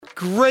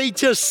Great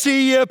to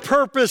see you,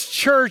 Purpose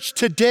Church.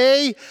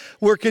 Today,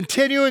 we're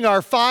continuing our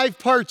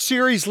 5-part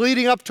series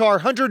leading up to our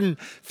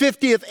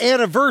 150th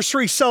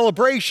anniversary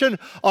celebration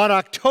on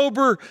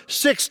October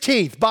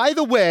 16th. By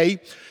the way,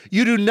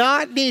 you do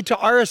not need to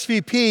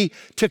RSVP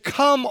to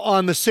come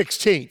on the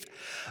 16th.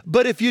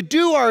 But if you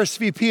do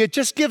RSVP, it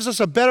just gives us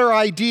a better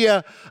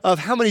idea of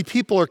how many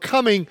people are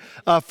coming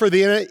for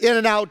the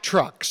In-N-Out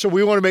truck. So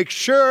we want to make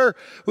sure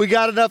we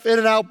got enough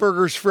In-N-Out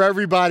burgers for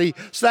everybody.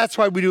 So that's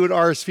why we do an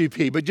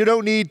RSVP. But you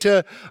don't need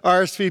to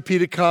RSVP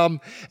to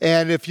come.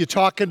 And if you're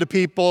talking to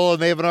people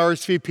and they have an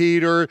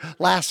RSVP or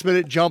last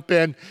minute jump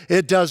in,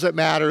 it doesn't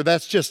matter.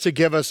 That's just to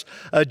give us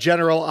a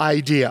general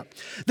idea.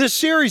 This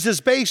series is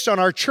based on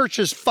our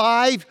church's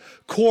 5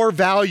 core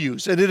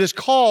values, and it is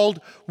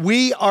called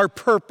We Are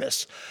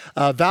Purpose.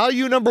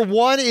 Value number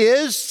 1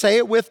 is, say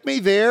it with me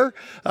there,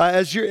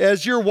 as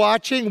you're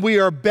watching, we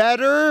are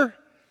better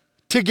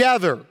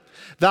together.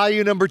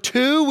 Value number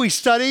 2, we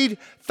studied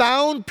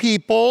found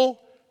people,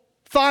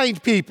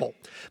 find people.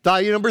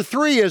 Value number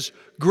 3 is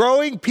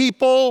growing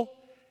people,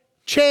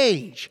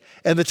 change.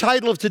 And the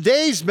title of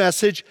today's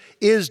message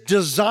is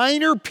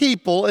Designer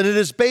People, and it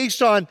is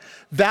based on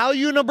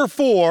value number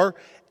 4,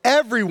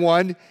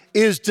 everyone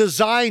is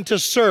designed to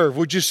serve.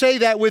 Would you say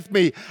that with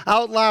me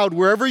out loud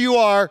wherever you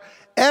are?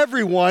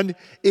 Everyone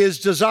is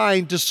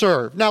designed to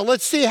serve. Now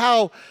let's see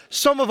how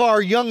some of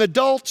our young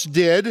adults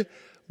did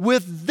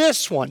with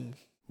this one.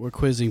 We're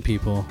quizzing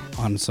people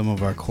on some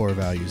of our core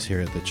values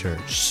here at the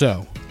church.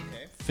 So,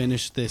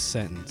 finish this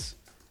sentence.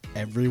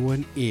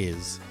 Everyone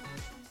is.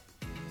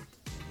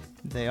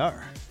 They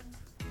are.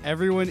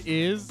 Everyone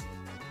is.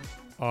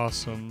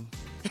 Awesome.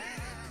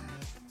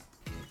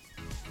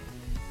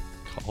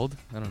 Called?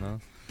 I don't know.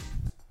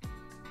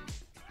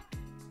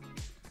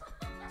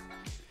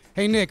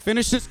 Hey, Nick,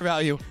 finish this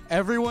value.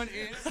 Everyone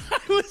is. I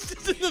was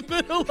just in the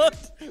middle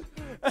of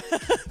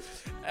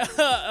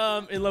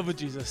in love with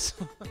Jesus.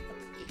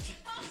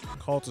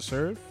 Call to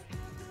serve.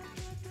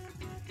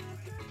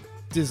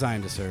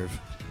 Designed to serve.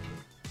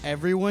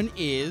 Everyone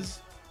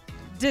is.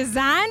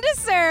 Designed to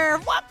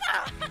serve. What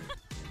the?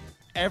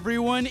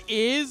 Everyone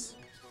is.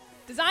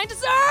 Designed to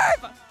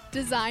serve.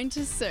 Designed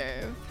to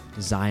serve.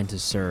 Designed to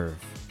serve.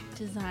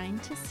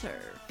 Designed to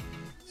serve.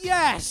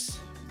 Yes.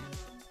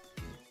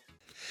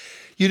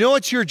 You know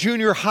it's your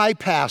junior high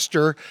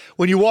pastor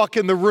when you walk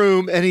in the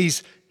room and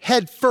he's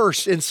head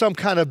first in some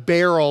kind of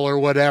barrel or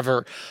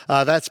whatever.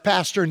 That's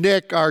Pastor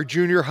Nick, our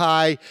junior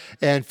high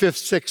and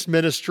 5th, 6th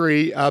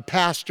ministry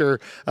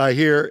pastor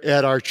here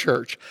at our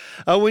church.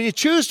 When you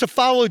choose to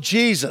follow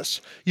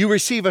Jesus, you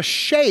receive a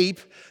shape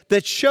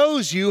that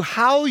shows you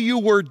how you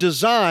were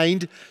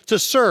designed to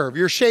serve.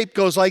 Your shape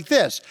goes like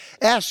this.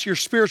 S, your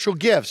spiritual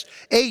gifts.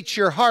 H,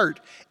 your heart.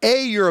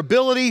 A, your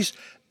abilities.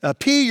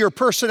 P, your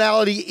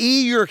personality.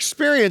 E, your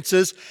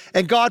experiences.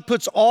 And God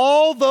puts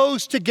all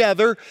those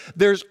together.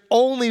 There's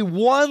only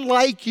one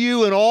like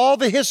you in all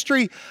the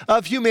history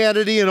of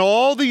humanity and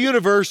all the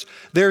universe.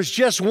 There's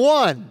just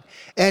one.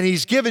 And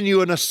He's given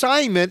you an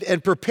assignment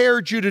and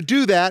prepared you to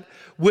do that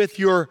with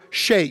your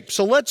shape.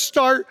 So let's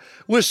start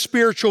with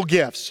spiritual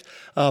gifts.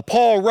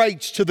 Paul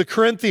writes to the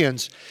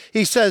Corinthians,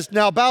 he says,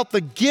 now about the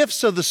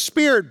gifts of the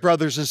Spirit,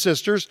 brothers and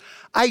sisters,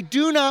 I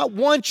do not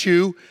want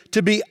you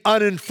to be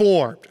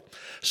uninformed.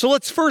 So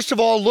let's first of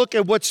all look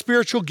at what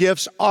spiritual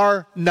gifts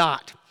are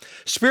not.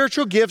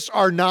 Spiritual gifts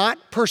are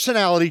not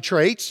personality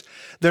traits,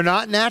 they're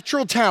not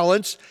natural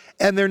talents,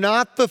 and they're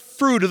not the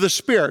fruit of the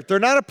Spirit. They're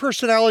not a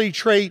personality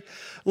trait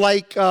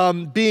like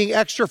being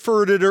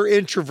extroverted or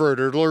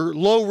introverted, or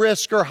low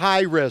risk or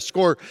high risk,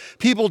 or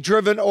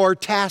people-driven or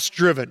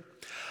task-driven.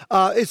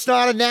 It's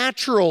not a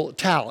natural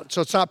talent.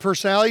 So it's not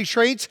personality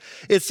traits.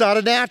 It's not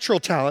a natural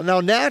talent.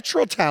 Now,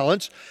 natural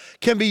talents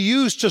can be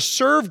used to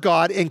serve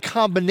God in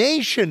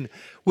combination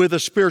with a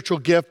spiritual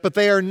gift, but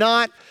they are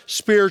not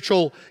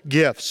spiritual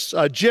gifts.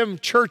 Jim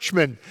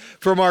Churchman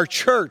from our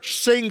church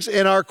sings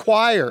in our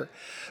choir,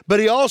 but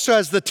he also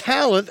has the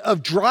talent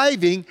of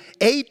driving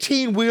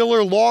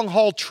 18-wheeler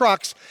long-haul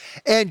trucks,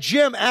 and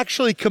Jim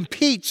actually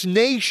competes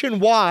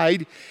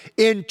nationwide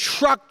in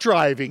truck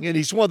driving, and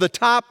he's one of the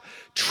top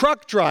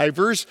truck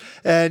drivers,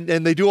 and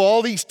they do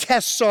all these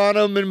tests on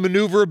them and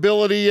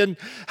maneuverability and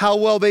how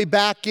well they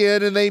back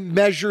in and they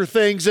measure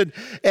things,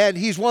 and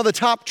he's one of the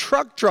top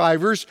truck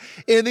drivers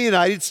in the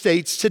United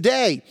States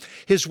today.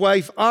 His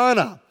wife,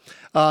 Anna,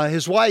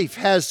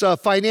 has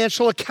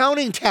financial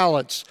accounting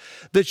talents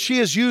that she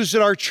has used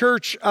in our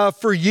church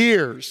for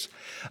years.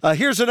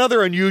 Here's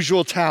another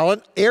unusual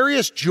talent.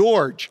 Arius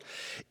George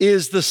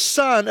is the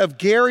son of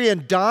Gary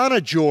and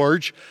Donna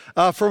George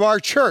from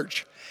our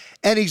church.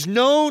 And he's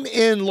known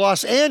in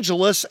Los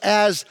Angeles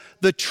as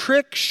the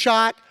trick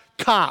shot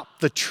cop,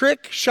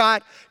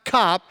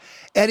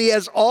 and he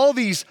has all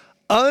these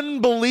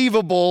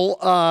unbelievable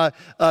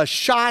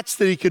shots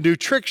that he can do,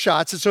 trick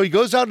shots. And so he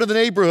goes out to the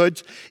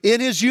neighborhoods in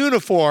his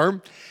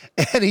uniform,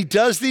 and he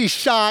does these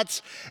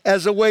shots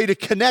as a way to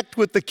connect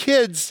with the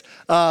kids,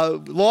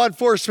 law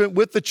enforcement,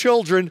 with the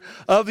children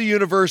of the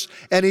universe.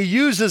 And he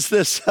uses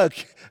this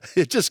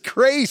It's just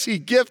crazy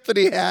gift that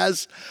he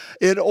has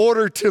in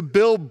order to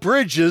build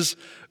bridges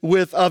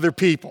with other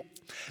people.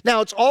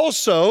 Now, it's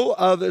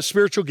also, the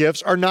spiritual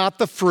gifts are not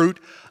the fruit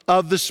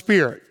of the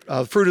Spirit.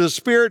 The fruit of the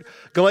Spirit,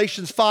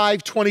 Galatians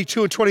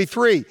 5:22 and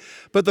 23.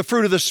 But the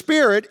fruit of the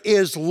Spirit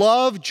is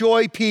love,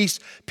 joy, peace,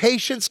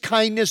 patience,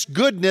 kindness,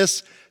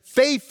 goodness,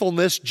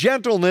 faithfulness,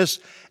 gentleness,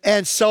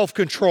 and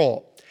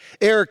self-control.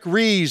 Eric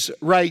Ries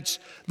writes,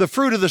 the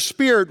fruit of the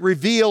Spirit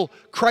reveal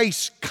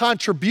Christ's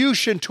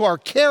contribution to our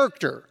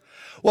character,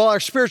 while our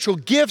spiritual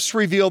gifts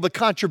reveal the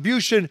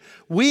contribution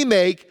we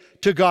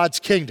make to God's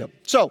kingdom.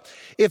 So,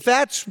 if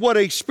that's what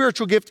a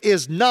spiritual gift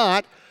is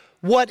not,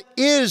 what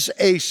is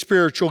a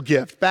spiritual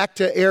gift? Back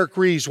to Eric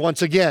Ries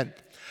once again.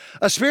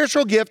 A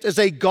spiritual gift is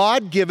a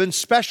God-given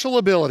special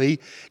ability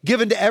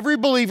given to every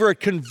believer at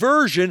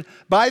conversion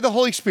by the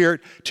Holy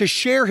Spirit to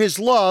share his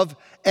love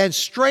and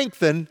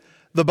strengthen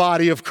the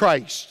body of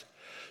Christ.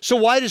 So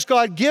why does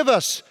God give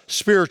us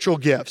spiritual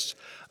gifts?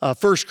 1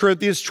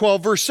 Corinthians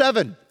 12, verse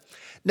 7.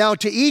 Now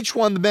to each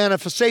one the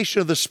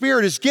manifestation of the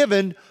Spirit is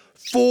given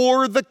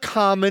for the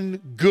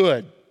common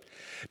good.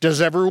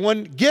 Does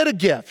everyone get a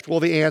gift? Well,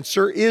 the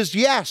answer is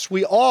yes.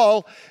 We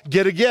all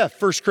get a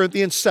gift. 1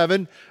 Corinthians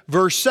 7,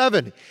 verse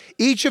 7.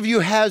 Each of you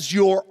has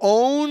your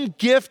own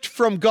gift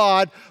from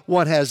God.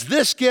 One has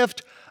this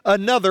gift,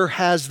 another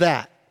has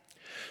that.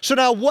 So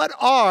now what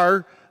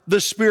are the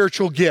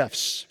spiritual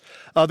gifts?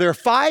 There are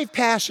 5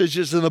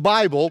 passages in the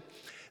Bible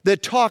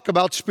that talk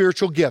about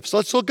spiritual gifts.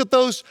 Let's look at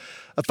those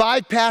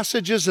 5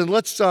 passages and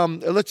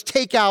let's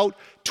take out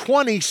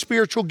 20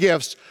 spiritual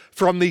gifts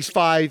from these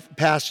 5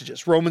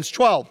 passages. Romans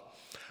 12,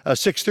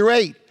 6 through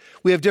 8.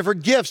 We have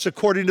different gifts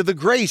according to the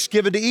grace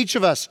given to each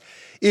of us.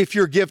 If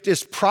your gift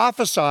is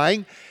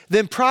prophesying,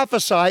 then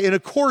prophesy in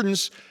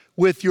accordance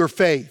with your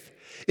faith.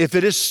 If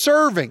it is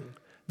serving,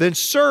 then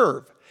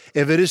serve.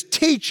 If it is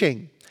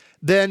teaching,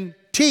 then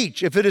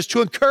teach. If it is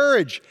to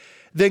encourage,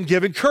 then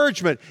give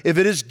encouragement. If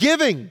it is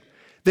giving,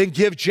 then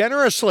give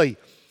generously.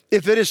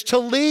 If it is to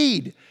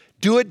lead,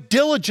 do it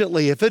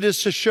diligently. If it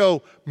is to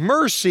show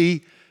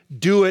mercy,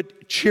 do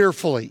it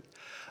cheerfully.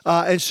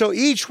 And so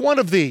each one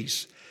of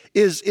these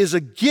is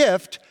a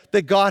gift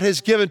that God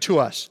has given to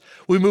us.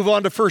 We move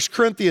on to 1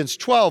 Corinthians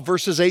 12,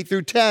 verses 8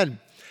 through 10.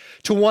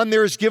 To one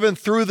there is given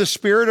through the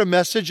Spirit a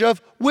message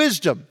of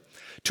wisdom,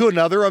 to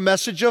another a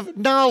message of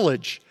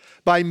knowledge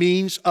by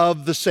means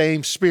of the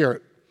same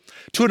Spirit,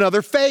 to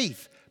another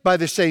faith by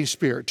the same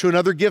Spirit, to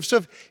another gifts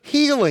of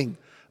healing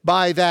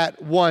by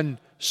that one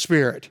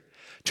Spirit,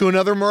 to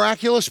another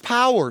miraculous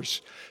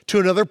powers, to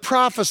another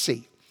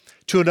prophecy,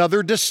 to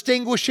another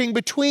distinguishing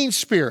between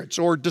spirits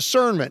or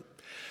discernment,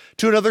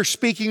 to another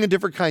speaking in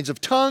different kinds of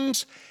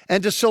tongues,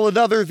 and to still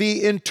another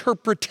the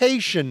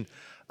interpretation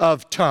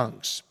of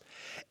tongues.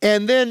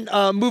 And then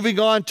moving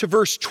on to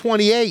verse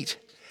 28,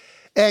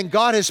 and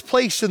God has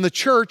placed in the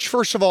church,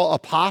 first of all,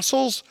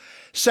 apostles,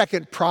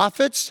 second,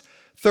 prophets,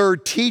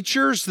 third,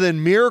 teachers,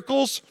 then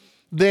miracles,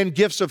 then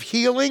gifts of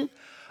healing,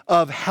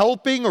 of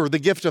helping or the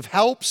gift of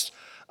helps,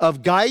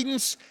 of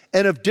guidance,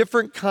 and of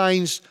different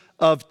kinds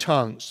of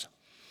tongues.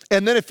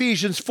 And then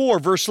Ephesians 4,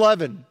 verse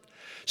 11.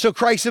 So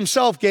Christ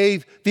himself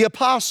gave the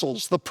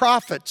apostles, the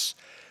prophets,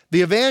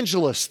 the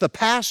evangelists, the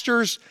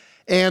pastors,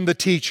 and the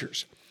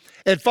teachers.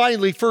 And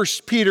finally, 1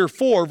 Peter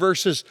 4,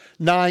 verses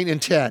 9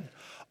 and 10.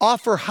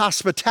 Offer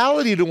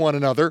hospitality to one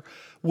another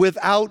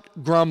without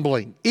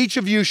grumbling. Each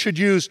of you should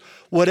use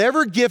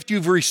whatever gift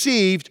you've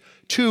received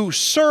to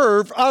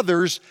serve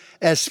others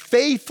as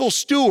faithful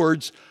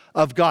stewards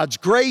of God's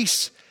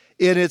grace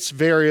in its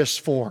various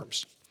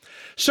forms.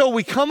 So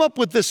we come up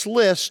with this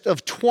list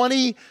of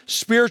 20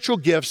 spiritual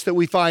gifts that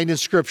we find in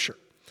Scripture.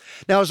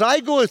 Now, as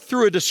I go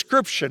through a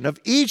description of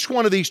each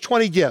one of these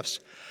 20 gifts,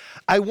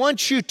 I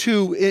want you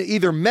to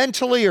either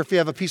mentally, or if you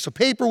have a piece of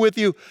paper with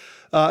you,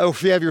 or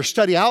if you have your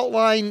study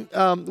outline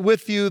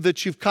with you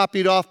that you've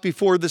copied off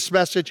before this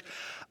message,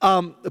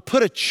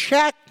 put a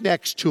check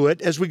next to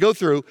it as we go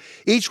through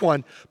each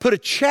one. Put a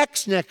check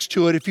next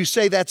to it if you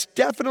say that's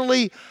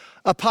definitely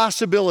a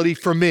possibility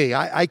for me.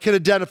 I can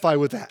identify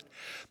with that.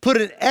 Put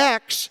an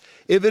X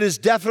if it is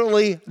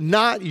definitely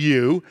not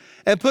you,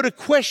 and put a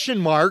question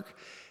mark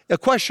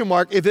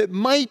if it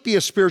might be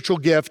a spiritual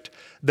gift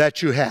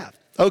that you have.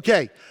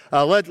 Okay,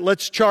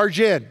 let's charge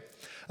in.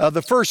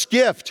 The first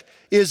gift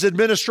is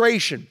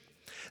administration,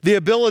 the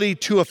ability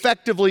to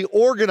effectively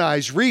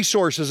organize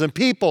resources and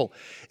people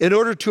in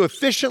order to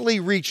efficiently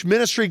reach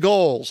ministry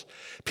goals.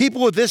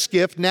 People with this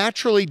gift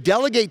naturally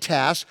delegate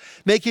tasks,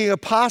 making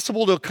it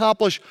possible to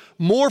accomplish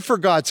more for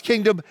God's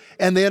kingdom,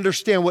 and they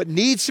understand what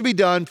needs to be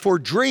done for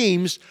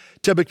dreams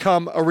to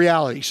become a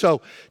reality.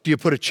 So do you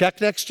put a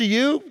check next to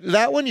you,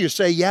 that one? You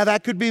say, yeah,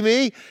 that could be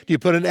me. Do you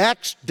put an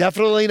X,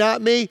 definitely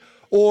not me,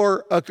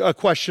 or a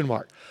question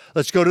mark?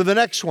 Let's go to the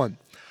next one.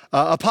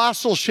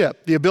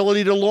 Apostleship, the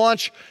ability to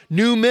launch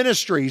new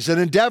ministries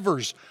and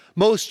endeavors,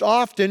 most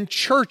often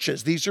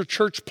churches. These are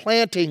church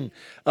planting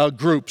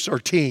groups or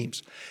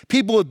teams.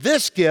 People with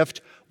this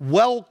gift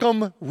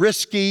welcome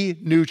risky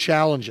new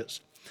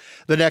challenges.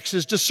 The next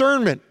is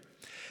discernment,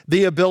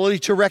 the ability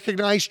to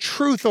recognize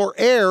truth or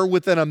error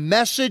within a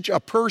message, a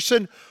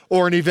person,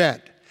 or an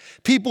event.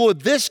 People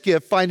with this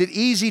gift find it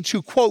easy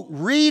to, quote,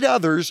 read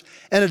others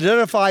and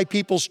identify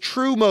people's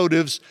true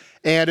motives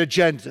and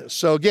agendas.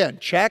 So again,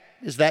 check,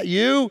 is that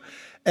you?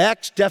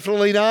 X,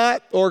 definitely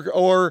not,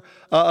 or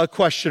a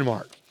question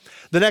mark.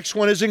 The next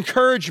one is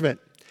encouragement,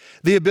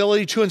 the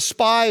ability to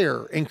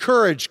inspire,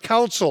 encourage,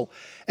 counsel,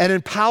 and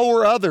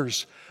empower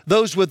others.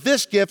 Those with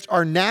this gift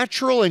are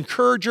natural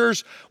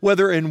encouragers,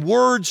 whether in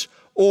words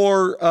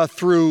or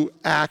through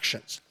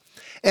actions.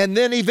 And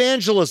then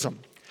evangelism,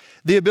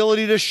 the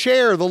ability to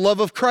share the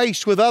love of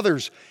Christ with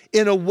others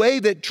in a way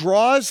that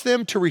draws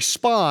them to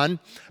respond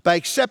by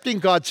accepting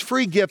God's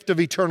free gift of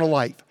eternal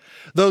life.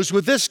 Those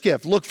with this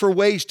gift look for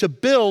ways to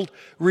build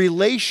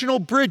relational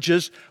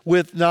bridges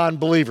with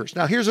non-believers.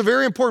 Now, here's a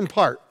very important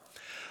part.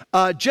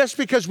 Just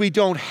because we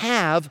don't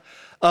have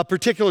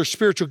particular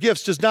spiritual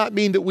gifts does not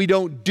mean that we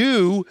don't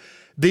do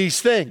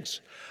these things.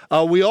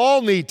 We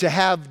all need to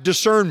have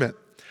discernment.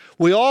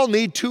 We all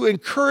need to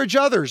encourage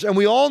others, and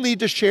we all need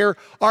to share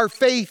our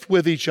faith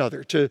with each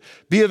other, to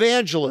be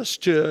evangelists,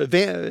 to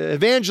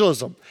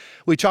evangelism.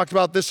 We talked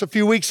about this a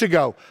few weeks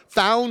ago.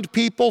 Found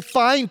people,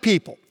 find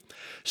people.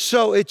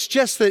 So it's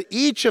just that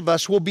each of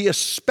us will be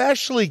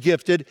especially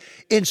gifted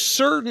in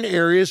certain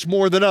areas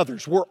more than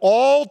others. We're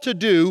all to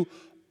do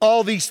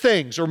all these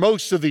things, or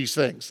most of these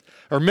things,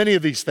 or many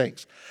of these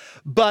things.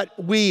 But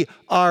we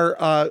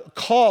are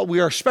we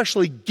are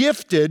especially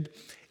gifted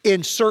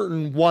in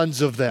certain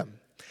ones of them.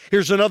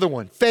 Here's another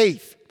one,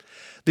 faith.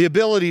 The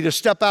ability to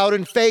step out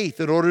in faith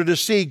in order to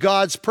see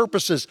God's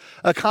purposes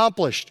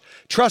accomplished,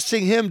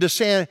 trusting Him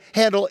to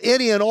handle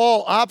any and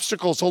all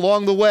obstacles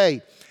along the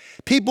way.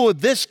 People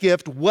with this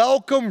gift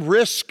welcome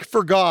risk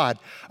for God,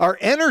 are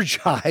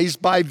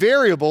energized by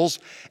variables,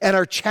 and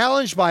are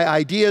challenged by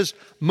ideas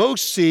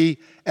most see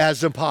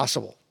as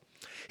impossible.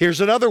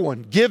 Here's another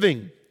one,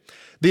 giving.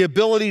 The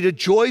ability to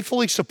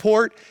joyfully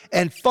support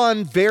and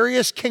fund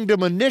various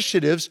kingdom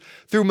initiatives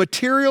through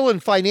material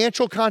and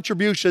financial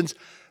contributions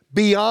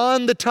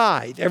beyond the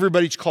tithe.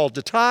 Everybody's called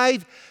to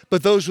tithe,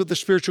 but those with the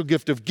spiritual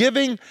gift of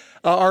giving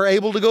are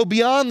able to go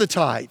beyond the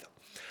tithe.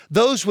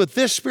 Those with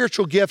this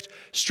spiritual gift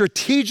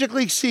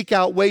strategically seek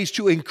out ways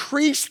to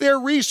increase their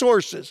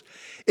resources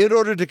in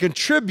order to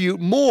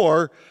contribute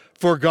more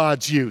for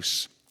God's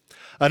use.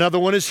 Another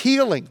one is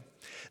healing.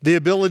 The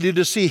ability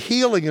to see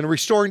healing and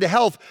restoring to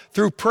health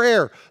through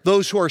prayer.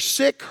 Those who are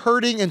sick,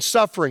 hurting, and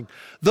suffering.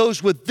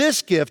 Those with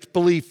this gift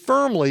believe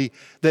firmly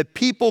that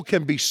people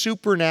can be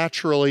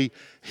supernaturally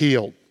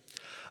healed.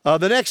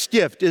 The next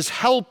gift is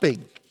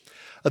helping.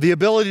 The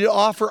ability to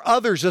offer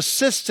others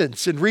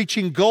assistance in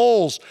reaching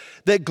goals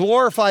that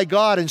glorify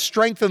God and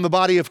strengthen the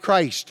body of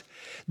Christ.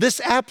 This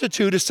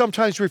aptitude is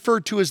sometimes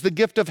referred to as the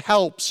gift of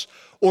helps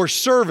or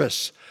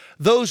service.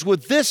 Those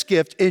with this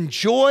gift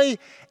enjoy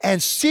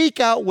and seek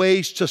out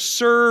ways to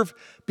serve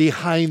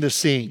behind the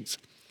scenes.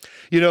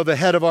 You know, the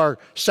head of our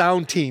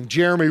sound team,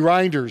 Jeremy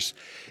Reinders,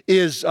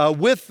 is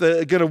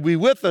going to be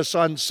with us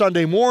on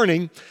Sunday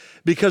morning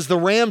because the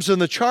Rams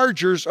and the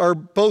Chargers are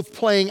both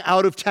playing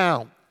out of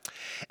town.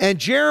 And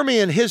Jeremy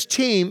and his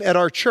team at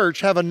our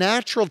church have a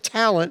natural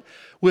talent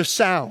with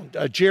sound.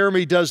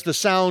 Jeremy does the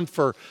sound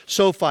for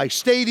SoFi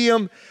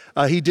Stadium.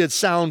 He did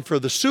sound for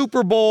the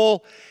Super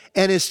Bowl.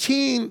 And his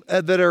team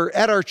that are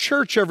at our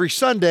church every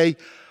Sunday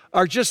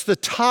are just the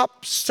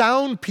top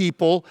sound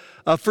people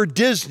for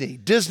Disney.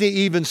 Disney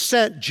even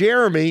sent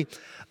Jeremy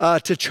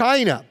to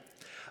China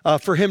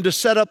for him to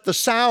set up the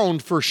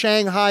sound for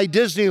Shanghai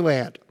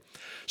Disneyland.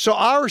 So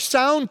our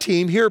sound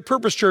team here at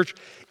Purpose Church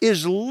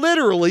is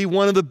literally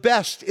one of the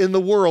best in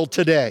the world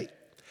today.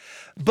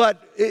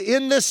 But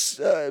in this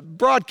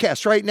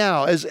broadcast right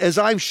now, as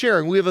I'm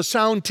sharing, we have a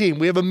sound team,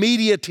 we have a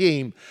media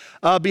team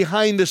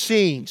behind the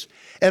scenes.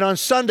 And on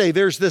Sunday,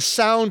 there's this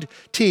sound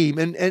team.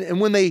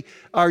 And when they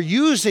are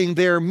using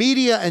their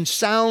media and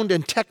sound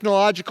and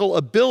technological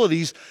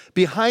abilities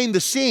behind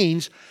the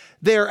scenes,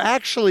 they're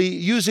actually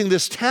using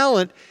this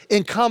talent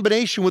in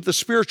combination with the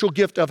spiritual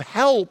gift of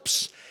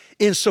helps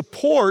in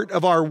support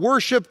of our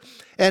worship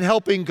and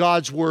helping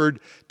God's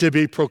word to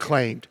be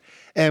proclaimed.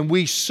 And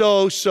we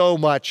so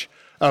much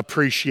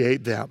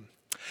appreciate them.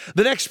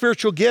 The next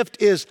spiritual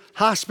gift is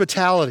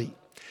hospitality.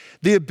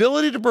 The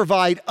ability to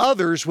provide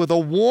others with a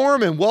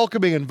warm and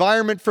welcoming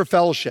environment for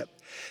fellowship.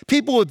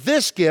 People with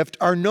this gift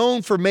are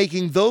known for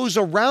making those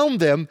around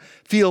them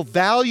feel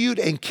valued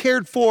and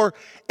cared for,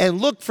 and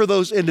look for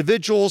those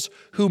individuals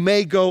who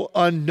may go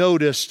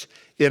unnoticed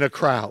in a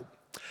crowd.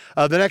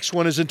 The next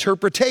one is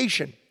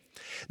interpretation.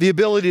 The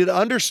ability to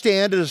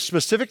understand at a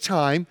specific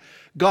time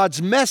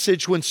God's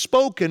message when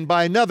spoken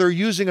by another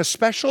using a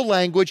special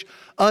language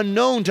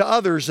unknown to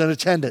others in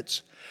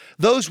attendance.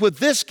 Those with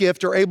this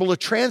gift are able to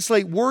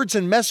translate words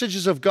and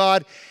messages of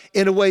God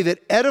in a way that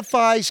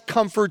edifies,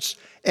 comforts,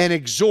 and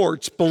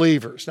exhorts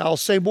believers. Now, I'll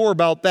say more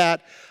about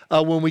that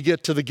when we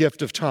get to the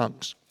gift of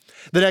tongues.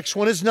 The next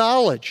one is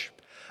knowledge.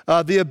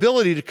 The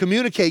ability to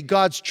communicate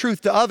God's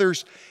truth to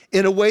others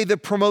in a way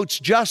that promotes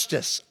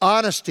justice,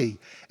 honesty,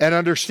 and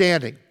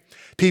understanding.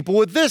 People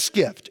with this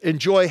gift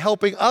enjoy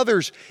helping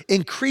others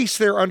increase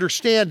their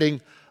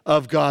understanding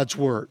of God's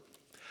word.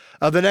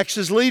 The next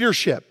is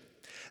leadership.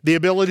 The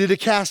ability to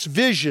cast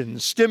vision,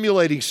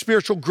 stimulating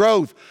spiritual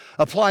growth,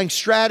 applying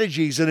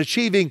strategies, and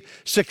achieving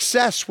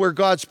success where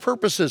God's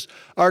purposes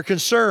are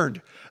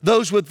concerned.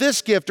 Those with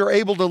this gift are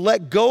able to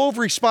let go of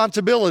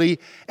responsibility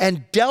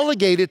and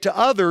delegate it to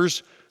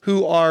others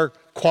who are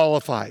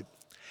qualified.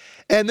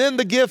 And then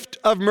the gift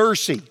of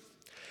mercy,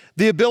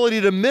 the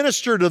ability to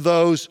minister to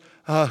those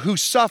who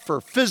suffer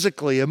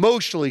physically,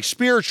 emotionally,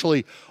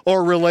 spiritually,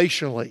 or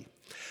relationally.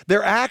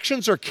 Their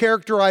actions are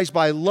characterized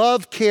by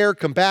love, care,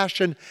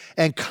 compassion,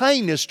 and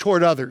kindness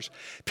toward others.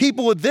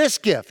 People with this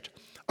gift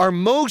are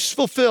most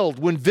fulfilled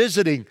when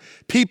visiting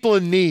people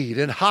in need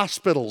in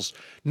hospitals,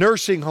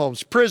 nursing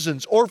homes,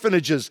 prisons,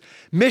 orphanages,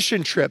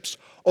 mission trips,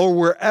 or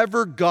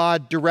wherever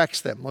God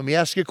directs them. Let me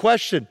ask you a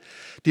question.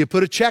 Do you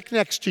put a check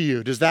next to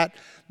you? Does that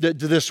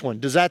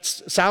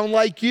sound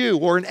like you?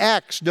 Or an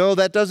X? No,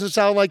 that doesn't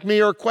sound like me.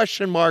 Or a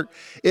question mark?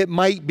 It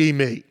might be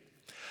me.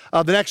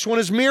 The next one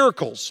is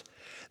miracles.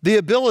 The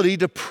ability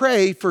to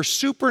pray for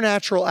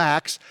supernatural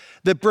acts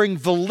that bring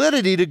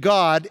validity to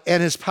God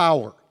and His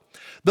power.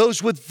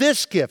 Those with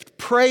this gift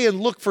pray and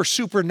look for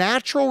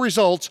supernatural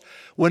results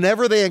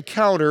whenever they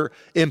encounter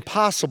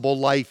impossible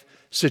life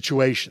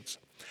situations.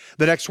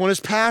 The next one is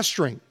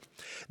pastoring.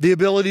 The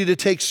ability to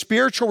take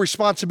spiritual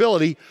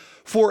responsibility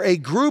for a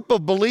group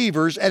of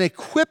believers and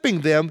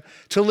equipping them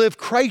to live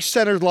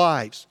Christ-centered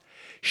lives.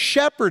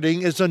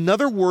 Shepherding is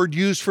another word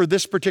used for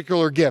this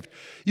particular gift.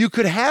 You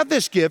could have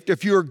this gift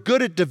if you are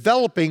good at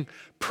developing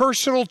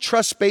personal,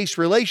 trust-based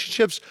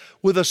relationships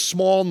with a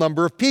small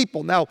number of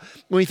people. Now,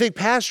 when you think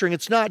pastoring,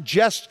 it's not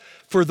just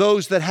for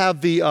those that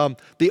have the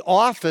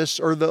office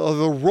or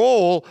the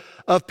role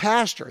of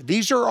pastor.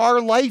 These are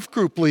our life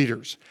group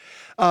leaders.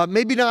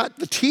 Maybe not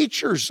the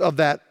teachers of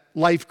that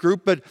life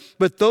group,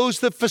 but those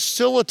that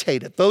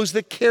facilitate it, those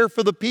that care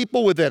for the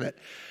people within it.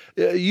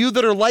 You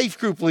that are life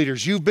group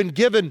leaders, you've been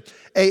given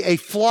a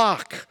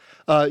flock.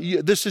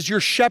 This is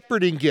your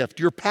shepherding gift,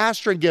 your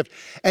pastoring gift,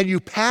 and you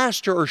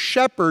pastor or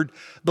shepherd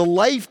the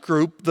life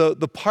group,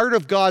 the part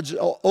of God's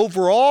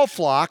overall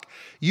flock.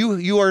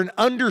 You are an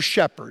under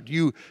shepherd.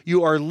 You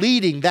are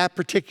leading that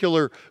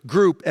particular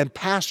group and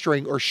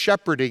pastoring or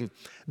shepherding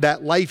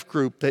that life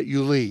group that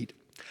you lead.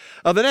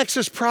 The next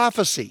is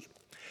prophecy,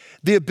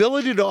 the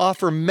ability to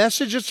offer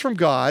messages from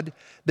God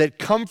that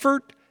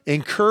comfort,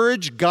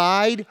 encourage,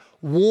 guide,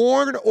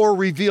 warn, or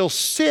reveal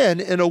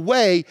sin in a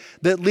way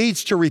that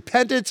leads to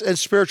repentance and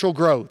spiritual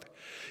growth.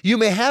 You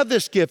may have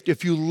this gift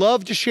if you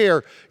love to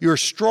share your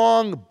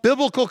strong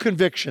biblical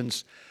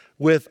convictions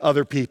with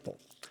other people.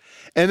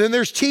 And then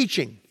there's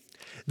teaching,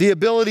 the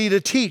ability to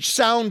teach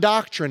sound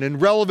doctrine in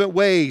relevant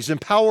ways,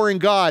 empowering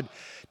God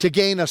to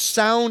gain a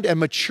sound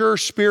and mature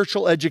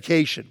spiritual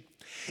education.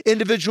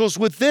 Individuals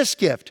with this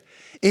gift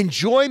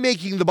enjoy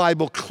making the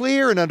Bible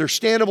clear and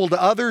understandable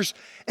to others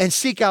and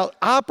seek out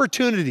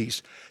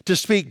opportunities to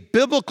speak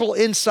biblical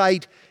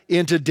insight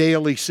into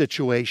daily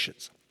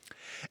situations.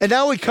 And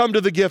now we come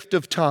to the gift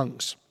of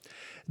tongues,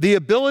 the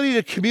ability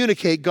to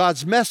communicate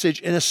God's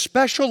message in a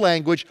special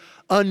language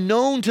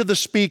unknown to the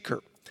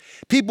speaker.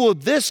 People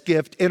with this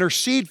gift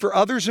intercede for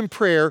others in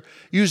prayer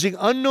using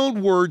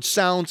unknown words,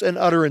 sounds, and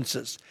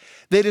utterances.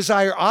 They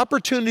desire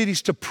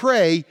opportunities to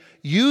pray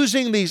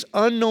using these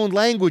unknown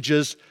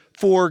languages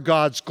for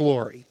God's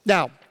glory.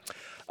 Now,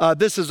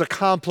 this is a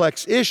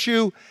complex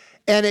issue,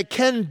 and it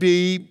can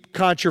be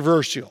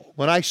controversial.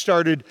 When I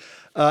started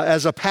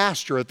as a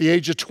pastor at the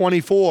age of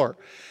 24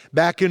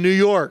 back in New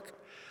York,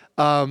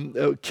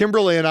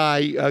 Kimberly and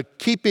I,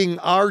 keeping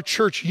our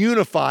church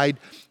unified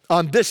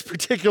on this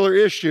particular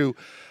issue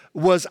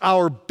was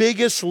our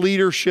biggest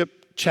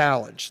leadership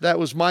challenge. That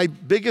was my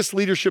biggest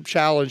leadership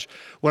challenge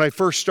when I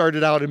first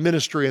started out in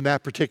ministry in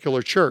that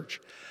particular church.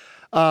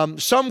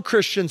 Some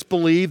Christians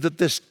believe that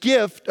this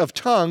gift of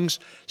tongues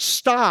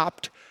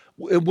stopped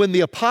when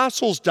the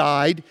apostles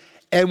died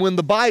and when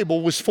the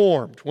Bible was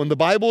formed. When the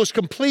Bible was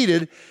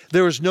completed,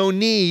 there was no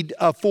need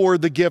for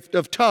the gift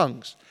of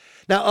tongues.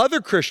 Now,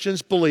 other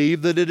Christians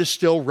believe that it is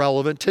still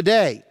relevant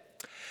today.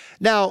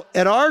 Now,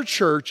 at our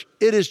church,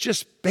 it has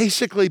just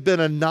basically been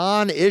a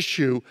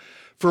non-issue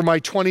for my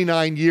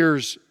 29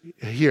 years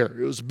here.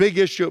 It was a big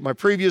issue at my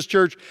previous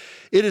church.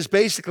 It has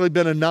basically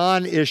been a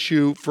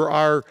non-issue for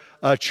our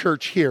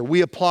church here.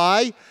 We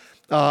apply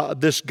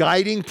this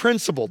guiding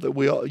principle that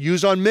we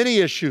use on many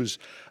issues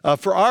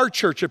for our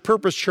church at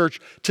Purpose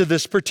Church to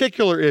this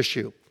particular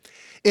issue.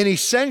 In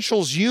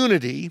essentials,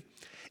 unity.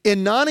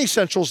 In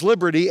non-essentials,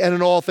 liberty. And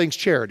in all things,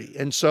 charity.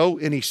 And so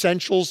in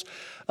essentials,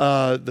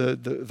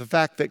 the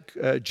fact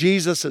that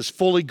Jesus is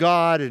fully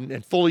God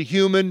and fully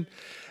human,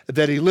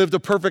 that he lived a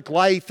perfect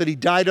life, that he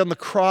died on the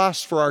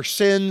cross for our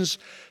sins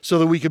so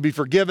that we could be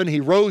forgiven.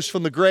 He rose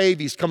from the grave.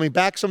 He's coming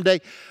back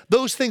someday.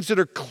 Those things that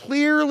are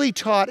clearly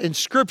taught in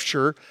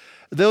Scripture,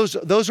 those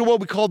are what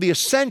we call the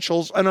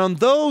essentials. And on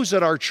those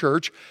at our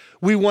church,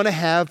 we want to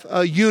have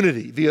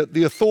unity,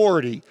 the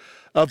authority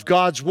of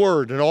God's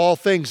word in all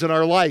things in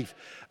our life.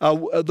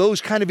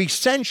 those kind of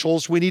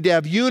essentials, we need to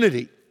have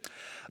unity.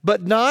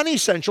 But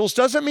non-essentials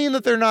doesn't mean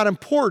that they're not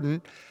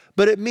important,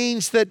 but it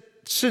means that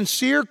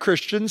sincere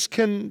Christians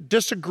can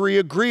disagree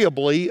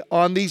agreeably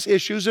on these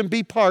issues and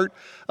be part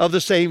of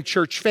the same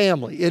church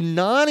family. In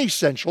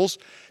non-essentials,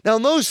 now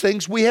in those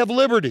things, we have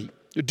liberty.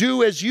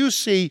 Do as you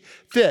see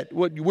fit,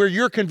 where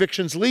your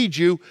convictions lead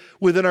you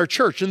within our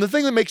church. And the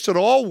thing that makes it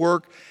all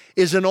work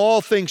is in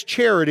all things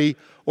charity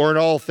or in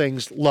all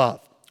things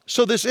love.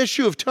 So this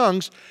issue of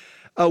tongues,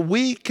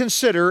 we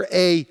consider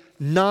a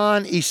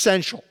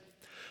non-essential.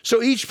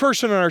 So each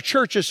person in our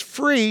church is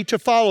free to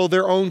follow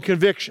their own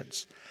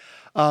convictions.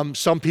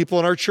 Some people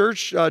in our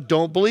church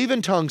don't believe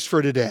in tongues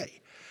for today,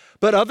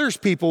 but others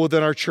people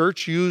within our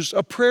church use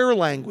a prayer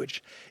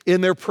language in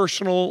their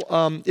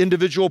personal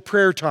individual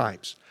prayer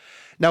times.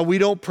 Now, we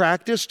don't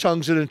practice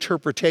tongues and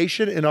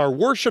interpretation in our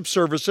worship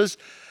services,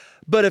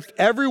 but if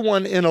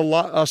everyone in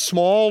a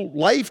small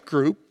life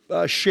group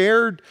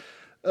shared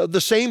the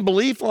same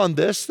belief on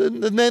this,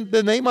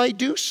 then they might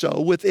do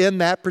so within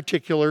that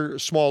particular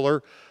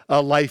smaller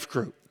life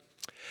group.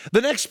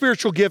 The next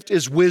spiritual gift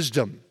is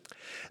wisdom,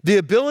 the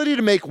ability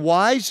to make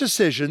wise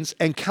decisions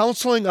and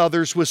counseling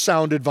others with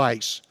sound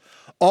advice,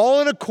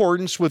 all in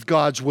accordance with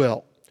God's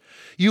will.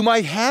 You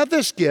might have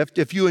this gift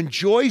if you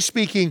enjoy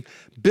speaking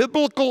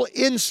biblical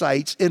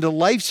insights into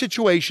life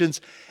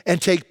situations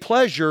and take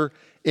pleasure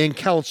in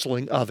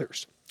counseling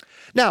others.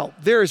 Now,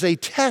 there is a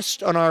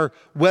test on our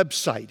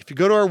website. If you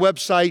go to our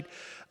website,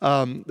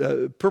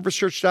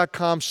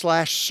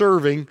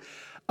 purposechurch.com/serving,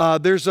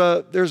 there's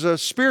a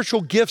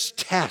spiritual gifts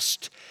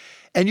test.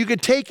 And you can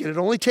take it. It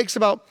only takes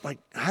about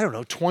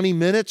 20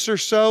 minutes or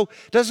so.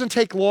 It doesn't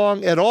take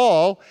long at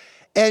all.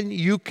 And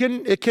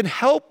it can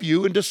help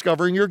you in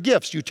discovering your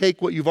gifts. You take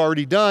what you've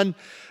already done,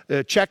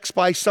 checks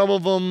by some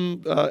of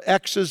them,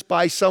 X's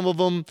by some of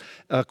them,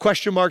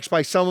 question marks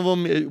by some of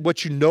them,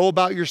 what you know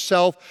about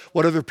yourself,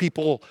 what other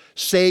people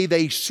say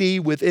they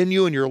see within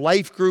you in your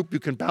life group. You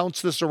can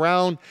bounce this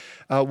around.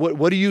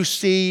 What do you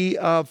see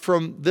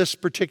from this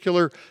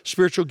particular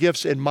spiritual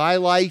gifts in my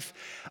life?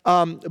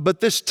 But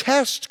this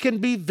test can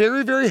be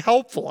very, very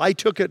helpful. I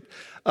took it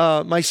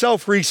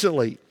myself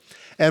recently.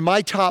 And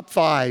my top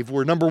 5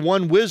 were number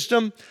 1,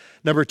 wisdom,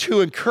 number 2,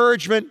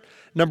 encouragement,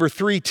 number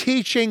 3,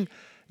 teaching,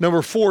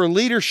 number 4,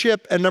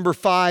 leadership, and number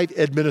 5,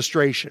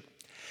 administration.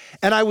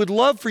 And I would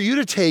love for you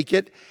to take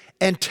it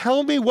and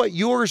tell me what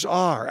yours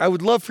are. I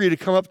would love for you to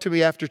come up to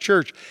me after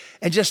church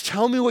and just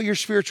tell me what your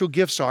spiritual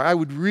gifts are. I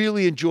would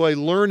really enjoy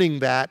learning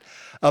that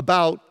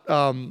about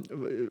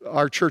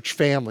our church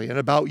family and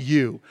about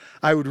you.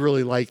 I would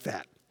really like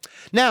that.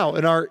 Now,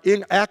 in our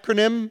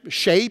acronym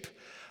SHAPE,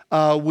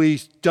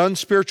 we've done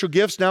spiritual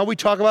gifts. Now we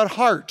talk about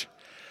heart.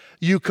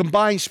 You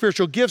combine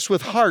spiritual gifts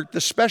with heart,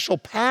 the special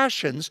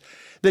passions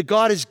that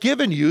God has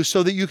given you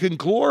so that you can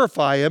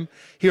glorify Him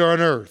here on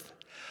earth.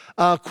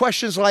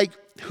 Questions like,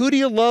 who do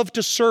you love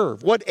to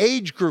serve? What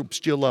age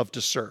groups do you love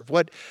to serve?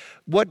 What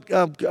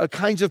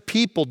kinds of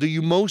people do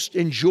you most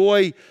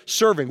enjoy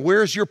serving?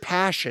 Where's your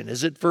passion?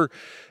 Is it for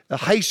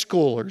high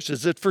schoolers?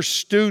 Is it for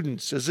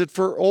students? Is it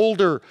for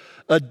older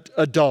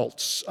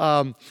adults?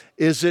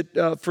 Is it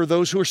for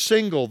those who are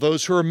single,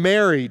 those who are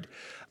married?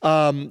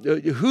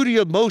 Who do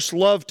you most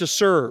love to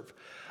serve?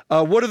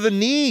 What are the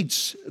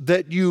needs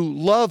that you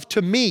love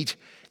to meet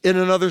in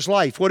another's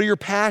life? What are your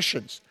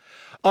passions?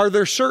 Are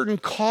there certain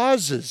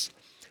causes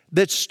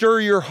that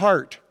stir your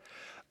heart?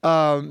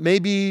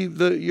 Maybe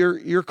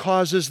your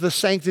cause is the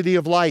sanctity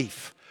of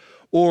life,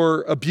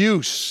 or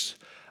abuse,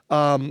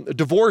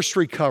 divorce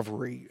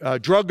recovery,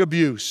 drug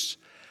abuse,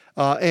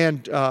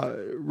 and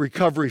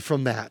recovery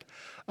from that.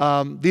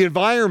 The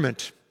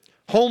environment,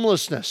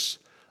 homelessness,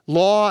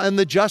 law and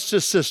the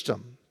justice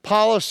system,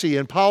 policy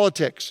and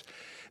politics.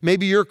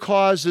 Maybe your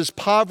cause is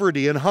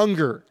poverty and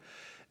hunger.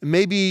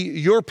 Maybe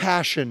your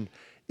passion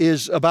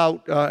is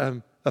about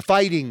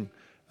fighting,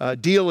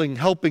 dealing,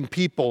 helping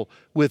people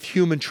with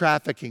human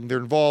trafficking. They're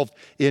involved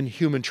in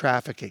human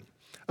trafficking.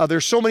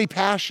 There's so many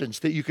passions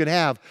that you can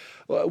have.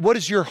 What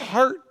does your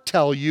heart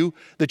tell you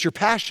that you're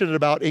passionate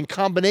about in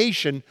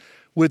combination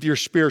with your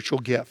spiritual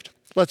gift?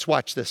 Let's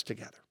watch this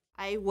together.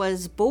 I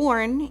was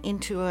born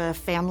into a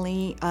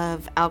family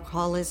of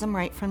alcoholism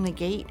right from the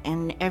gate,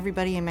 and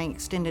everybody in my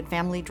extended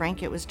family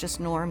drank. It was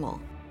just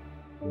normal.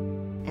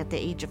 At the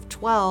age of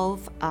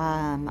 12,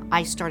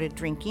 I started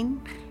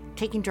drinking,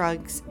 taking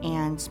drugs,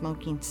 and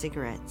smoking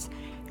cigarettes.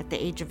 At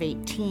the age of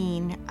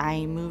 18,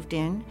 I moved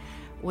in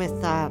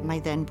with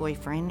my then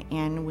boyfriend,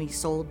 and we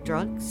sold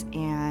drugs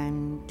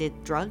and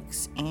did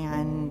drugs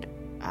and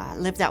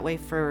lived that way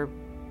for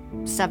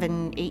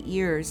 7-8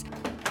 years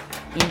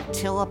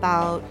until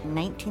about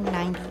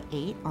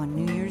 1998 on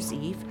New Year's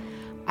Eve.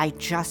 I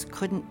just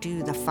couldn't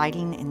do the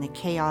fighting and the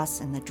chaos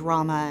and the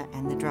drama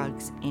and the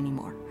drugs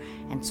anymore.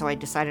 And so I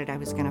decided I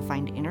was going to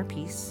find inner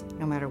peace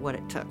no matter what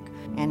it took.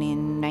 And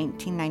in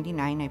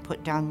 1999, I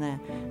put down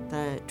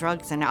the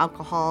drugs and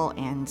alcohol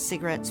and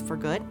cigarettes for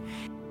good.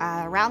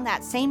 Around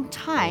that same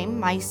time,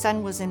 my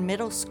son was in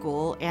middle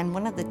school, and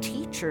one of the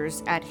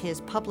teachers at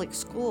his public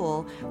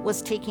school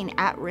was taking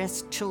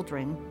at-risk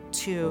children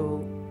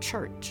to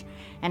church.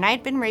 And I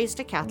had been raised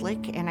a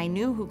Catholic, and I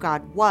knew who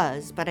God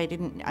was, but I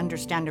didn't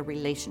understand a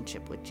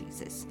relationship with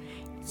Jesus.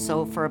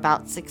 So for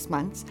about 6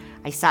 months,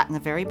 I sat in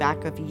the very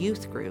back of a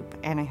youth group,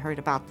 and I heard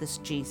about this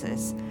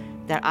Jesus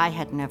that I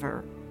had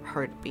never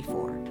heard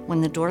before.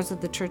 When the doors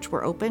of the church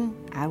were open,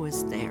 I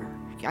was there.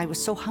 I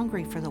was so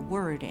hungry for the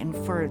word and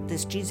for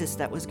this Jesus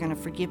that was going to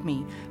forgive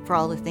me for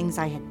all the things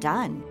I had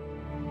done.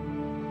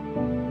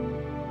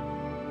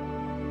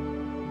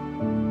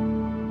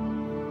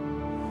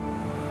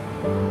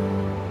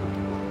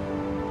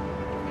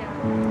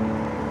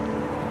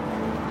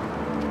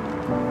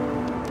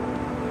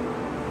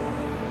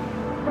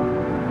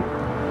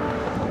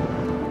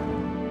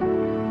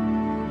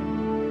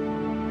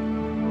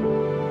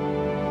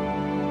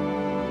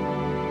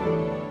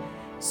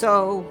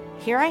 So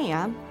here I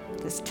am,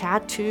 this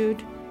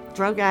tattooed,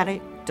 drug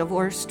addict,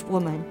 divorced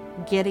woman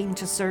getting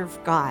to serve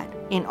God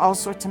in all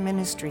sorts of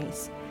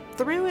ministries.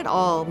 Through it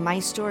all, my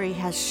story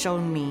has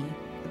shown me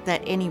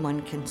that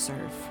anyone can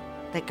serve,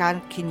 that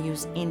God can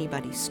use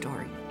anybody's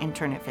story and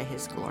turn it for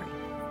His glory.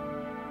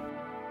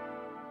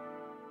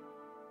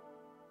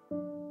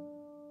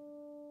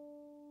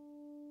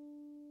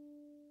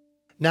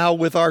 Now,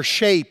 with our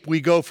shape,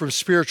 we go from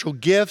spiritual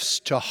gifts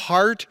to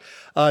heart,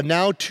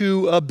 now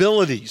to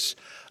abilities.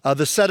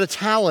 The set of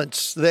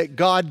talents that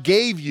God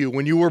gave you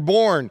when you were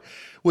born,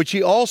 which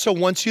He also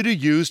wants you to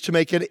use to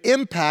make an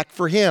impact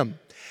for Him.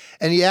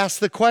 And He asked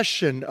the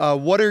question,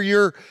 what are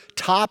your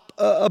top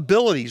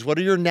abilities? What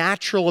are your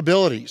natural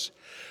abilities?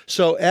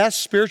 So S,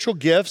 spiritual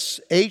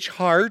gifts, H,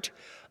 heart,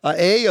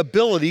 A,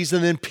 abilities,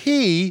 and then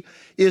P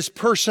is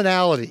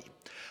personality.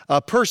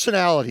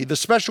 Personality, the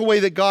special way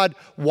that God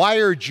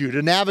wired you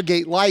to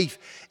navigate life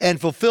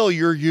and fulfill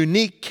your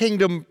unique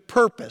kingdom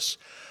purpose.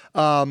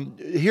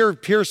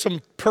 Here's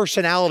some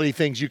personality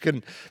things you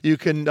can.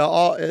 There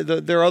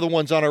are other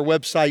ones on our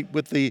website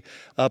with the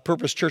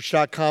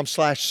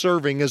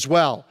purposechurch.com/serving as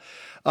well.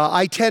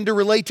 I tend to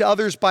relate to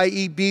others by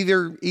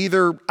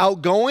either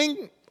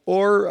outgoing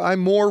or I'm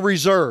more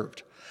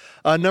reserved.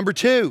 Number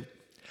 2,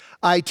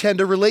 I tend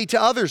to relate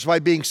to others by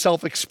being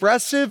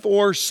self-expressive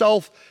or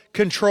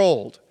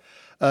self-controlled.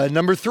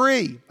 Number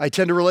 3, I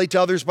tend to relate to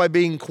others by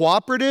being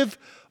cooperative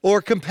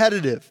or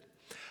competitive.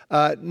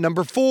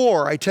 Number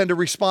 4, I tend to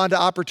respond to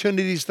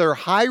opportunities that are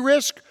high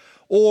risk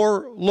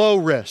or low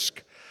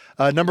risk.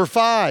 Number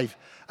 5,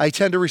 I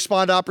tend to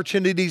respond to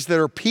opportunities that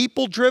are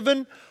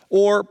people-driven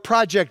or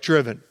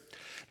project-driven.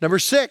 Number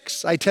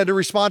 6, I tend to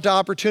respond to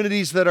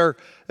opportunities that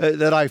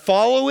I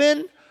follow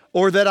in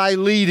or that I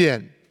lead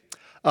in.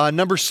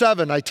 Number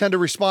 7, I tend to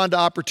respond to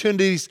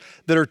opportunities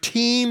that are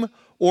team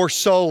or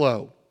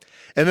solo.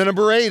 And then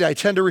number 8, I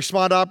tend to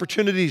respond to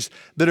opportunities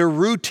that are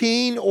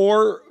routine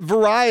or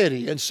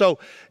variety. And so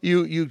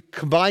you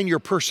combine your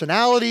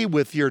personality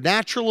with your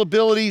natural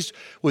abilities,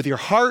 with your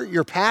heart,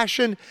 your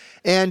passion,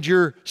 and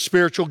your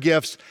spiritual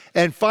gifts.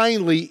 And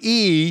finally,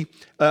 E,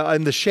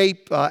 in the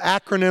SHAPE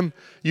acronym,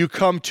 you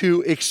come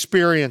to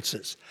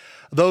experiences.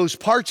 Those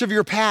parts of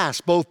your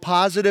past, both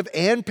positive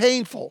and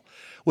painful,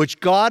 which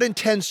God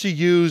intends to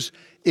use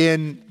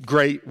in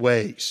great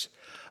ways.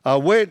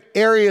 What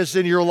areas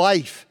in your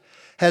life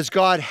has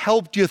God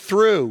helped you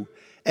through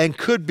and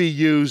could be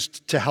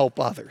used to help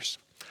others?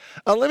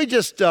 I'm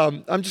just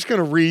going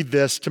to read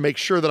this to make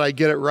sure that I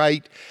get it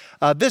right.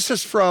 This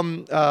is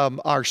from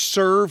our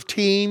Serve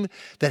team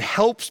that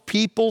helps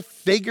people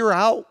figure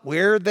out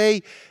where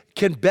they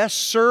can best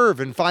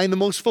serve and find the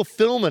most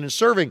fulfillment in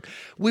serving.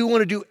 We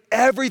want to do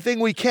everything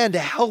we can to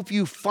help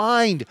you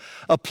find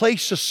a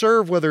place to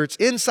serve, whether it's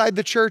inside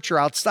the church or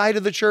outside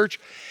of the church.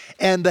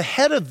 And the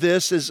head of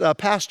this is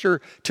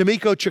Pastor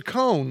Tamiko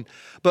Chacon,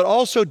 but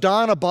also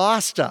Donna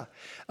Basta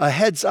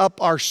heads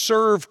up our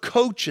Serve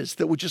coaches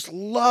that would just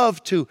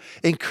love to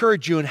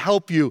encourage you and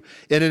help you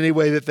in any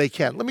way that they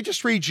can. Let me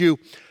just read you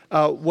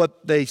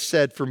what they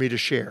said for me to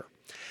share.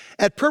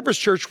 At Purpose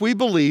Church, we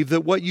believe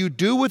that what you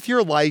do with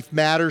your life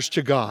matters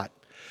to God.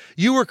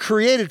 You were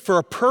created for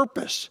a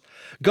purpose.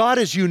 God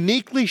has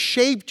uniquely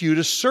shaped you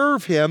to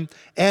serve Him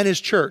and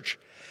His church.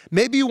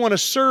 Maybe you want to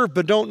serve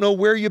but don't know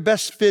where you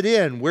best fit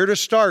in, where to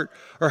start,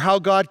 or how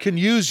God can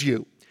use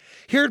you.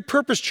 Here at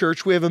Purpose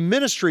Church, we have a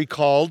ministry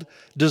called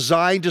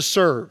Designed to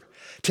Serve,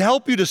 to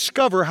help you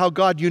discover how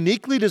God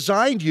uniquely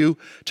designed you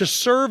to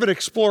serve and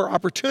explore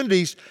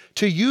opportunities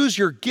to use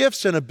your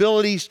gifts and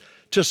abilities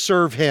to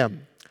serve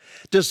Him.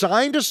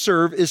 Designed to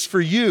Serve is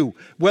for you,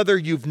 whether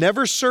you've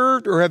never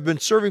served or have been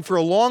serving for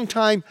a long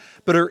time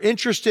but are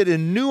interested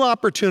in new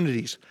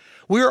opportunities.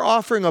 We are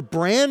offering a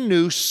brand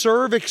new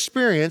Serve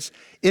experience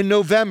in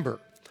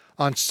November,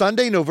 on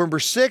Sunday, November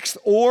 6th,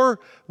 or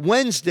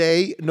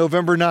Wednesday,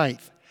 November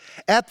 9th.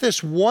 At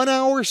this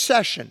 1-hour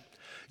session,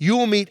 you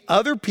will meet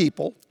other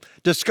people,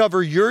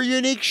 discover your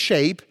unique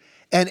shape,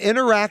 and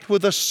interact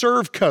with a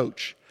Serve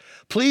coach.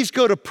 Please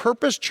go to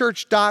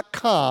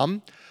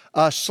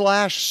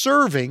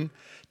purposechurch.com/serving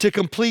to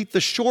complete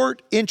the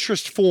short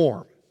interest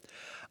form.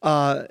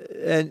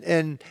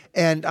 And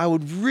I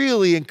would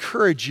really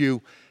encourage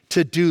you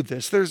to do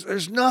this.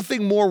 There's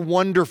nothing more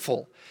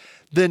wonderful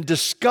than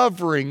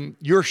discovering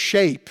your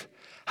shape,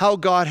 how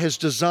God has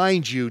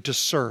designed you to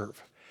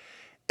serve.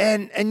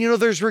 And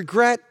there's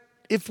regret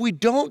if we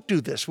don't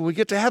do this. When we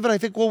get to heaven, I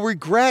think we'll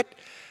regret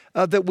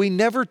that we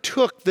never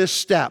took this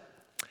step.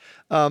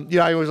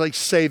 I always like to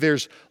say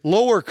there's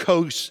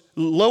lowercase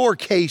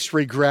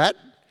regret,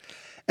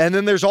 and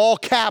then there's all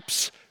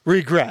caps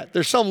regret.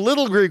 There's some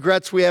little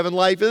regrets we have in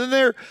life, and then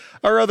there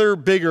are other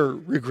bigger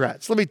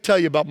regrets. Let me tell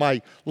you about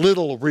my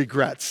little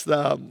regrets,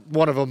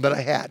 one of them that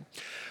I had.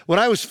 When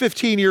I was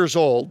 15 years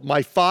old,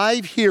 my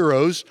 5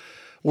 heroes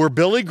were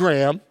Billy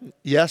Graham.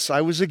 Yes,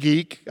 I was a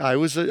geek. I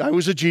was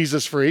a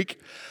Jesus freak.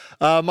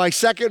 My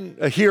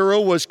second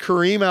hero was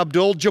Kareem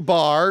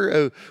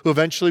Abdul-Jabbar, who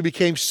eventually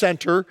became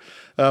center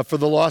for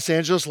the Los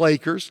Angeles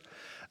Lakers.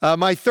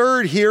 My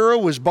third hero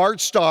was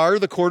Bart Starr,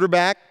 the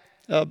quarterback,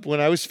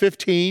 when I was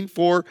 15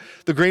 for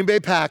the Green Bay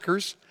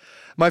Packers.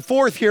 My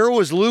fourth hero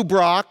was Lou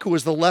Brock, who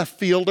was the left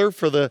fielder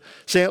for the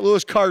St.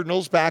 Louis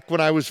Cardinals back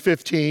when I was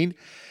 15.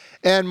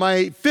 And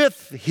my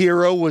fifth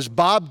hero was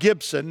Bob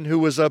Gibson, who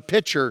was a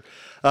pitcher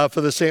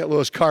for the St.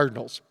 Louis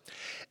Cardinals.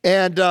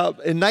 And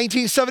in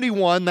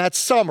 1971, that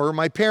summer,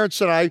 my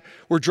parents and I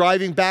were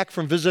driving back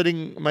from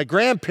visiting my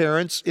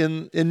grandparents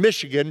in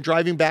Michigan,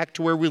 driving back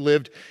to where we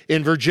lived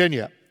in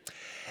Virginia.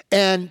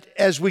 And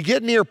as we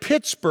get near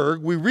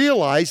Pittsburgh, we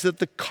realize that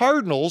the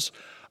Cardinals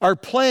are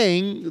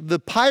playing the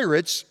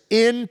Pirates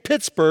in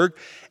Pittsburgh,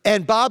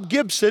 and Bob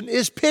Gibson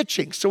is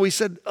pitching. So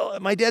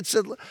my dad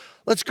said,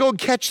 let's go and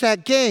catch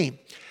that game.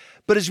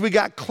 But as we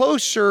got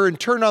closer and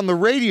turned on the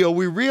radio,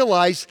 we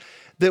realized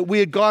that we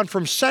had gone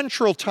from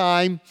Central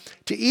Time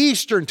to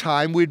Eastern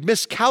Time. We'd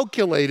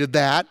miscalculated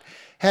that,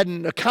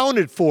 hadn't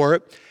accounted for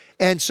it.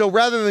 And so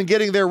rather than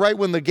getting there right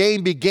when the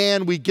game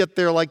began, we'd get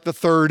there like the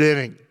third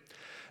inning.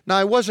 Now,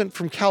 I wasn't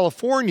from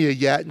California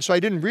yet, and so I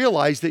didn't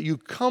realize that you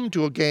come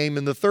to a game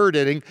in the third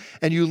inning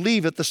and you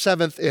leave at the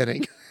seventh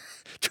inning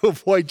to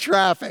avoid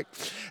traffic.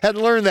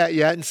 Hadn't learned that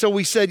yet, and so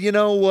we said, you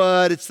know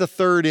what, it's the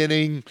third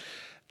inning.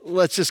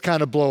 Let's just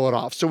kind of blow it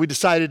off. So we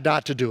decided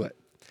not to do it.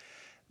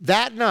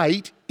 That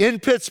night in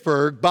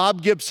Pittsburgh,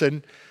 Bob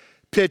Gibson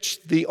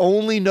pitched the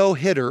only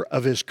no-hitter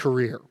of his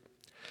career.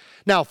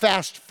 Now,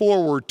 fast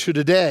forward to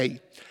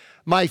today.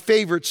 My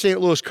favorite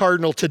St. Louis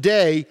Cardinal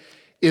today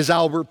is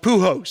Albert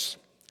Pujols.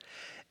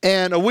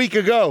 And a week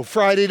ago,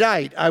 Friday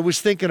night, I was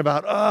thinking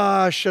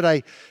about, should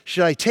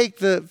I take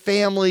the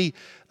family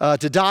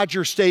to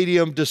Dodger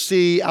Stadium to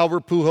see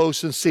Albert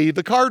Pujols and see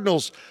the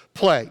Cardinals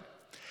play?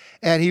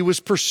 And he was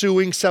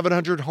pursuing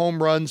 700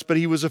 home runs, but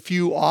he was a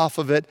few off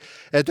of it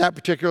at that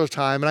particular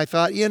time. And I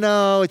thought,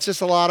 it's just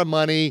a lot of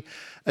money.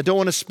 I don't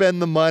want to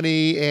spend the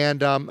money,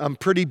 and I'm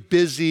pretty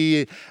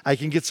busy. I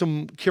can get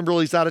some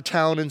Kimberly's out of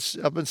town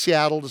up in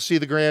Seattle to see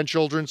the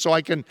grandchildren, so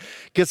I can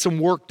get some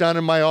work done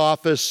in my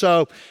office.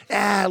 So,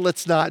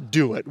 let's not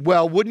do it.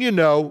 Well, wouldn't you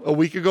know, a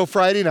week ago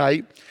Friday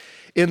night,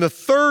 in the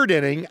third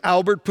inning,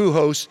 Albert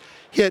Pujols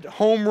hit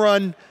home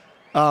run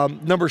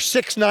number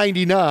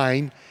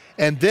 699,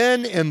 and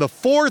then in the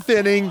fourth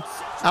inning,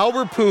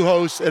 Albert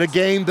Pujols, at a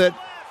game that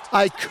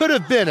I could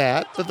have been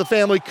at, that the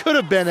family could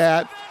have been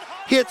at,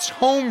 hits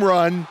home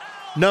run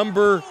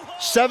number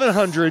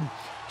 700.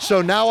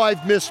 So now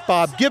I've missed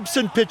Bob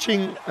Gibson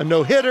pitching a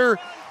no-hitter,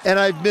 and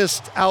I've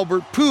missed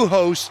Albert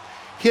Pujols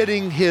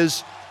hitting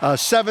his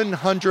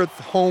 700th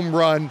home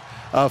run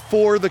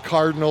for the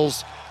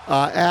Cardinals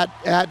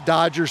at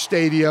Dodger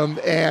Stadium,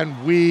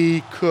 and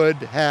we could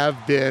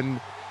have been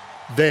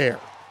there.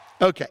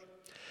 Okay.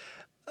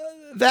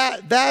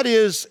 That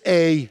is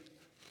a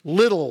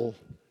little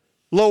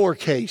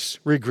lowercase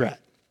regret.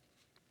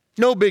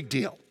 No big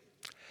deal.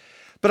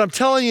 But I'm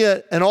telling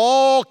you, an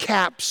all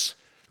caps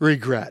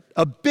regret,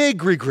 a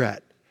big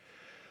regret,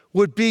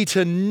 would be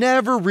to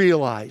never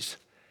realize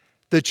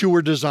that you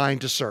were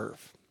designed to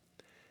serve.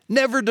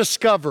 Never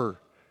discover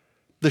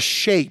the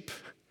shape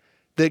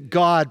that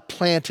God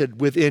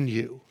planted within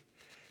you.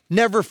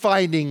 Never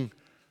finding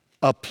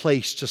a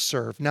place to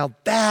serve. Now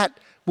that,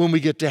 when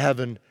we get to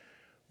heaven,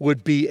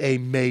 would be a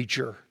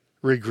major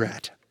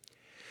regret.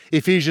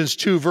 Ephesians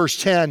 2 verse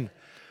 10,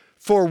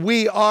 for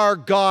we are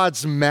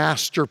God's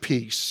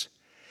masterpiece.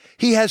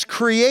 He has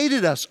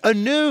created us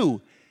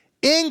anew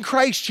in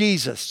Christ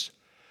Jesus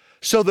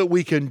so that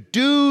we can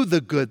do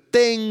the good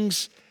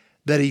things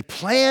that He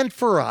planned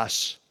for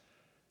us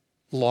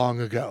long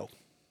ago.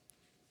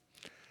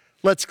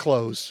 Let's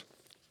close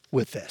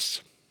with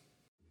this.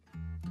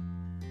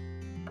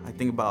 I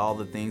think about all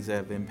the things that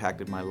have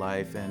impacted my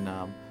life,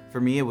 and for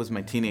me, it was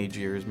my teenage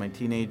years. My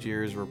teenage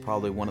years were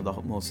probably one of the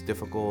most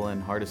difficult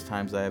and hardest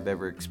times I have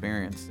ever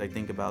experienced. I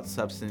think about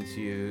substance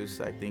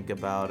use. I think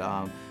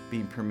about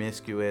being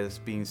promiscuous,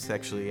 being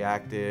sexually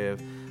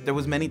active, There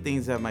was many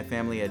things that my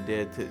family had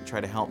did to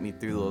try to help me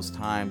through those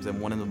times, and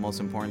one of the most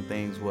important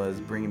things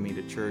was bringing me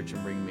to church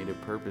and bringing me to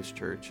Purpose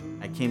Church.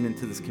 I came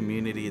into this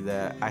community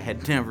that I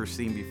had never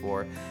seen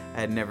before. I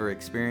had never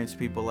experienced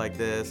people like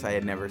this. I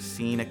had never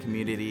seen a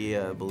community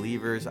of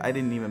believers. I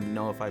didn't even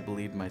know if I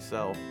believed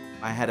myself.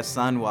 I had a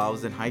son while I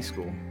was in high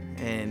school,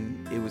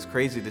 and it was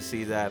crazy to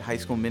see that high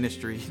school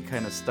ministry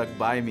kind of stuck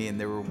by me, and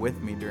they were with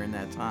me during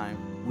that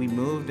time. We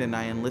moved and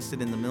I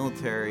enlisted in the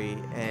military,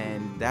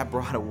 and that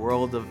brought a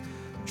world of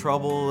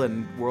trouble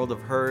and world of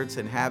hurts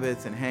and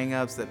habits and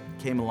hang-ups that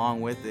came along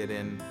with it.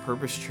 And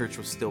Purpose Church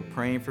was still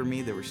praying for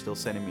me. They were still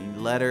sending me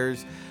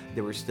letters.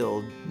 They were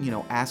still,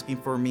 asking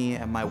for me.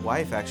 And my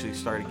wife actually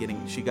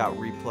she got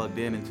replugged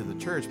into the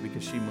church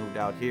because she moved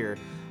out here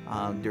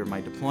during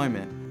my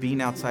deployment.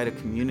 Being outside of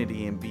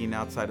community and being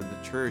outside of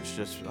the church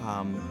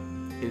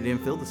it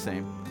didn't feel the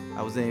same.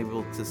 I wasn't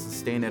able to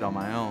sustain it on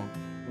my own.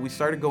 We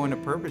started going to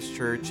Purpose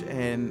Church,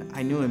 and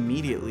I knew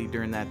immediately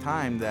during that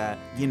time that,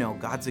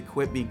 God's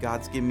equipped me,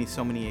 God's given me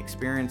so many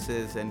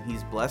experiences, and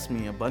He's blessed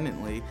me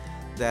abundantly,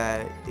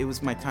 that it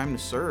was my time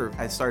to serve.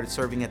 I started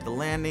serving at the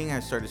Landing,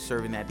 I started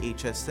serving at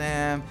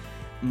HSM.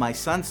 My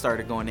son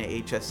started going to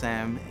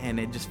HSM, and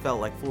it just felt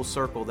like full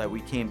circle that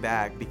we came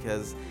back,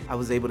 because I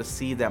was able to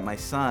see that my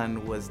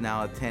son was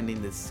now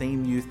attending the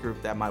same youth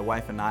group that my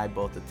wife and I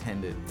both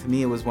attended. To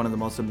me, it was one of the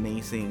most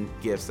amazing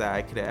gifts that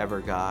I could have ever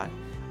got.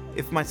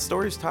 If my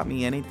story's taught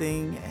me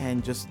anything,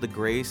 and just the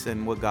grace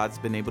and what God's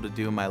been able to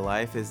do in my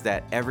life, is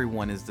that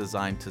everyone is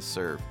designed to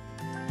serve.